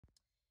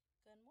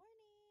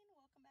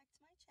back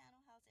to my channel.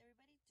 How's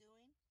everybody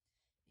doing?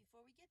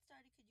 Before we get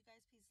started, could you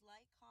guys please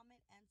like, comment,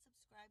 and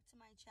subscribe to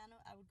my channel?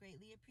 I would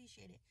greatly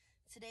appreciate it.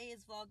 Today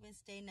is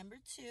Vlogmas day number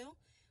 2.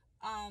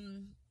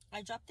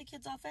 I dropped the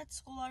kids off at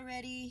school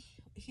already.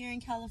 Here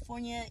in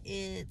California,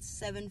 it's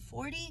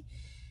 7:40.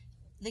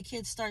 The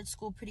kids start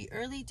school pretty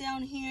early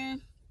down here.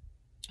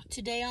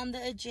 Today on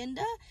the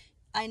agenda,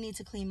 I need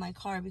to clean my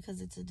car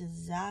because it's a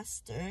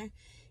disaster.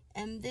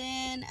 And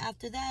then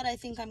after that, I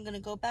think I'm going to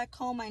go back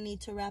home. I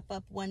need to wrap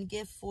up one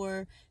gift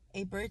for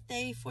a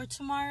birthday for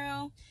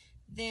tomorrow.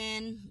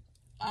 Then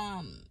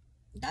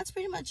that's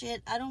pretty much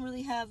it. I don't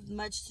really have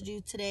much to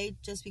do today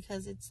just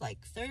because it's like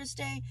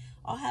Thursday.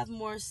 I'll have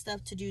more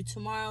stuff to do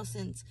tomorrow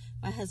since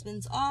my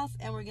husband's off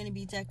and we're going to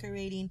be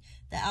decorating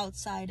the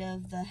outside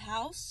of the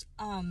house.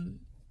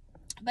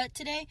 But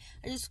today,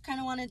 I just kind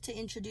of wanted to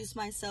introduce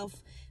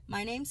myself.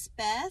 My name's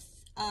Beth.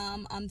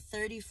 I'm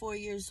 34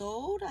 years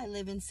old. I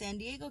live in San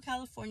Diego,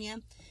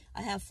 California.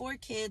 I have 4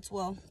 kids.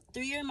 Well,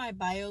 3 are my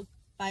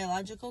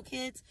biological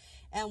kids,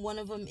 and one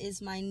of them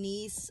is my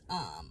niece.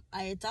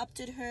 I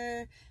adopted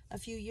her a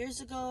few years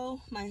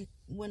ago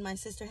when my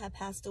sister had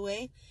passed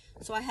away.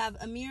 So I have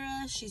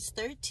Amira. She's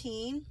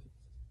 13.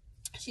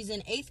 She's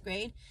in 8th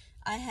grade.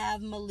 I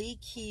have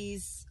Malik.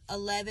 He's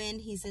 11.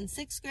 He's in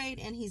 6th grade,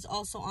 and he's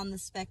also on the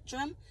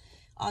spectrum.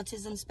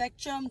 Autism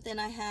spectrum. Then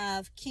I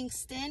have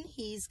Kingston.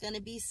 He's going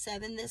to be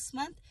 7 this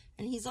month,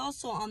 and he's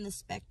also on the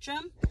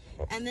spectrum.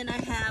 And then I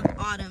have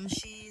Autumn.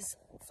 She's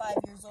 5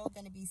 years old,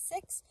 going to be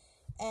 6,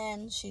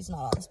 and she's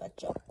not on the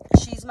spectrum.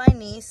 She's my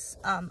niece.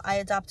 I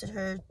adopted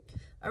her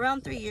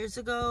around 3 years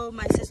ago.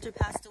 My sister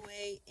passed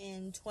away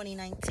in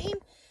 2019,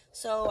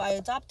 so I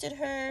adopted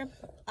her.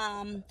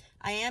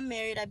 I am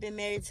married. I've been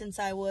married since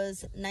I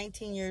was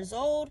 19 years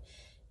old,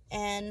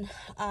 and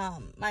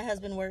my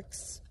husband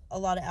works a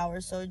lot of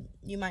hours, so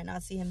you might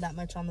not see him that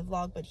much on the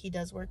vlog, but he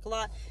does work a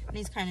lot, and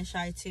he's kind of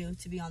shy too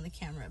to be on the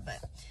camera.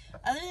 But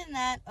other than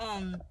that,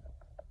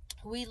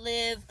 we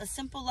live a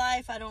simple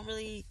life. I don't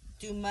really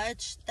do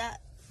much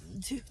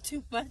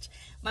too much.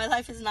 My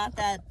life is not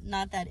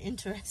that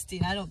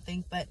interesting, I don't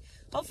think, but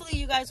hopefully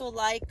you guys will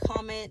like,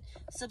 comment,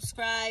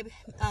 subscribe,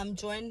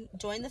 join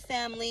the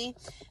family.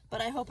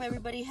 But I hope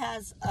everybody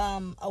has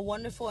a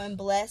wonderful and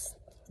blessed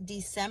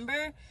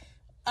December.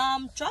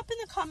 Drop in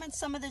the comments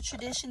some of the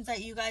traditions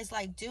that you guys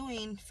like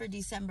doing for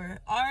December.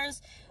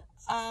 Ours,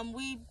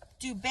 we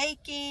do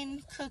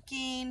baking,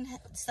 cooking,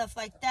 stuff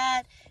like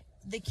that.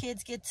 The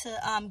kids get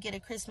to get a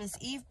Christmas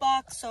Eve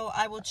box, so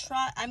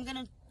I'm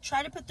gonna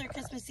try to put their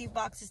Christmas Eve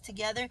boxes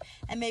together,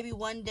 and maybe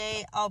one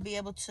day I'll be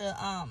able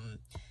to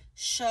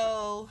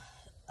show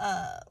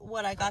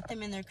what I got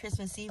them in their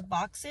Christmas Eve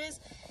boxes.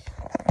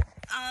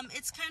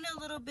 It's kind of a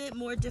little bit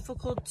more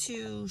difficult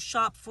to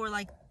shop for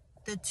like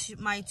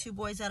my 2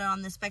 boys that are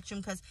on the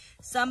spectrum, because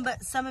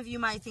some of you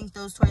might think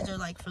those toys are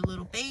like for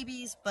little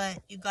babies, but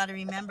you got to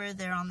remember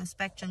they're on the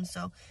spectrum,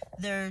 so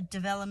their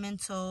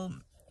developmental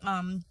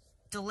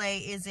delay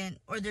isn't,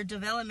 or their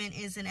development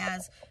isn't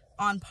as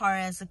on par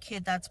as a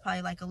kid that's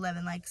probably like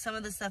 11. Like some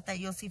of the stuff that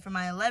you'll see for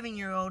my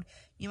 11-year-old,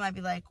 you might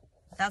be like,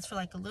 that's for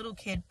like a little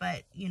kid,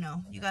 but you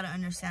know, you got to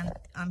understand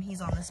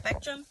he's on the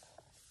spectrum.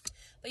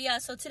 But yeah,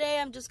 so today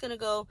I'm just gonna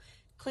go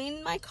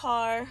clean my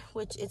car,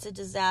 which it's a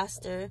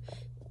disaster.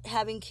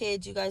 Having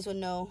kids, you guys would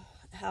know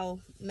how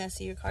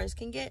messy your cars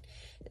can get.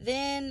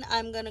 Then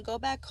I'm gonna go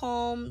back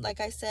home, like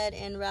I said,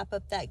 and wrap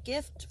up that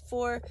gift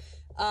for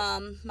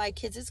my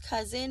kids'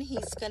 cousin.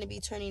 He's gonna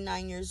be turning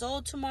 9 years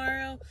old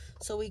tomorrow,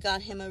 so we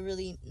got him a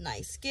really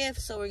nice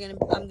gift. So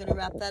I'm gonna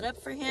wrap that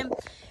up for him.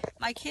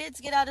 My kids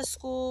get out of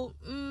school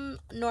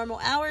normal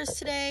hours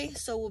today,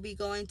 so we'll be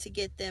going to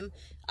get them.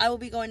 I will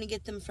be going to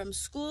get them from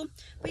school.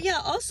 But yeah,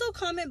 also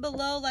comment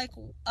below like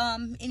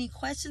any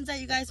questions that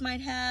you guys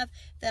might have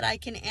that I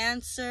can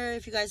answer.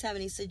 If you guys have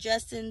any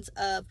suggestions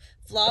of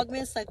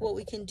Vlogmas, like what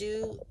we can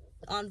do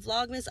on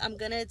Vlogmas, I'm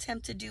gonna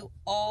attempt to do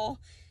all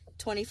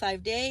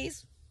 25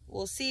 days.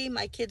 We'll see.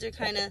 My kids are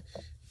kind of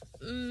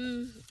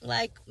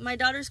like, my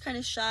daughter's kind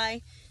of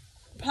shy.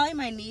 Probably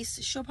my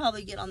niece, she'll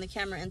probably get on the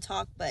camera and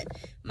talk, but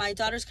my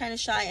daughter's kind of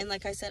shy, and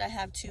like I said, I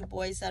have 2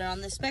 boys that are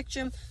on the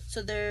spectrum,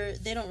 so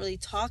they don't really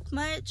talk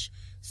much.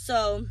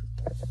 So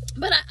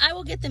but I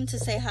will get them to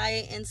say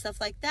hi and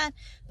stuff like that.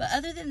 But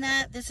other than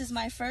that, this is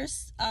my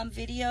first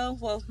video,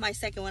 well, my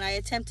second one. I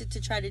attempted to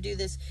try to do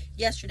this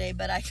yesterday,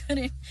 but I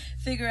couldn't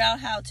figure out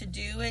how to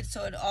do it,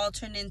 so it all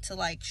turned into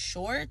like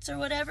shorts or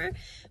whatever.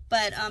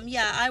 But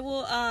yeah, I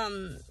will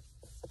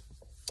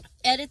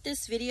edit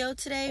this video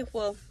today.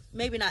 Well,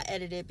 maybe not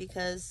edit it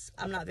because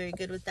I'm not very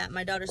good with that.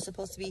 My daughter's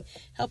supposed to be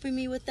helping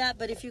me with that,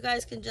 but if you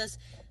guys can just,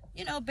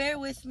 you know, bear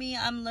with me.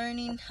 I'm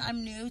learning.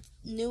 I'm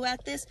new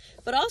at this.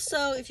 But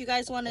also, if you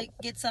guys want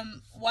to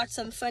watch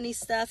some funny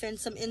stuff and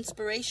some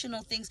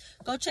inspirational things,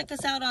 go check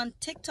us out on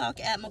TikTok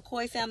at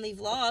McCoy Family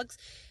Vlogs.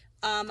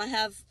 I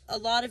have a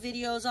lot of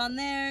videos on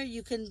there.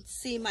 You can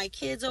see my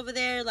kids over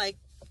there, like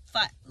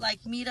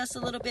meet us a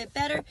little bit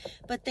better.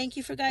 But thank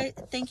you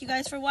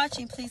guys for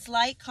watching. Please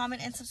like,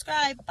 comment, and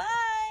subscribe.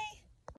 Bye.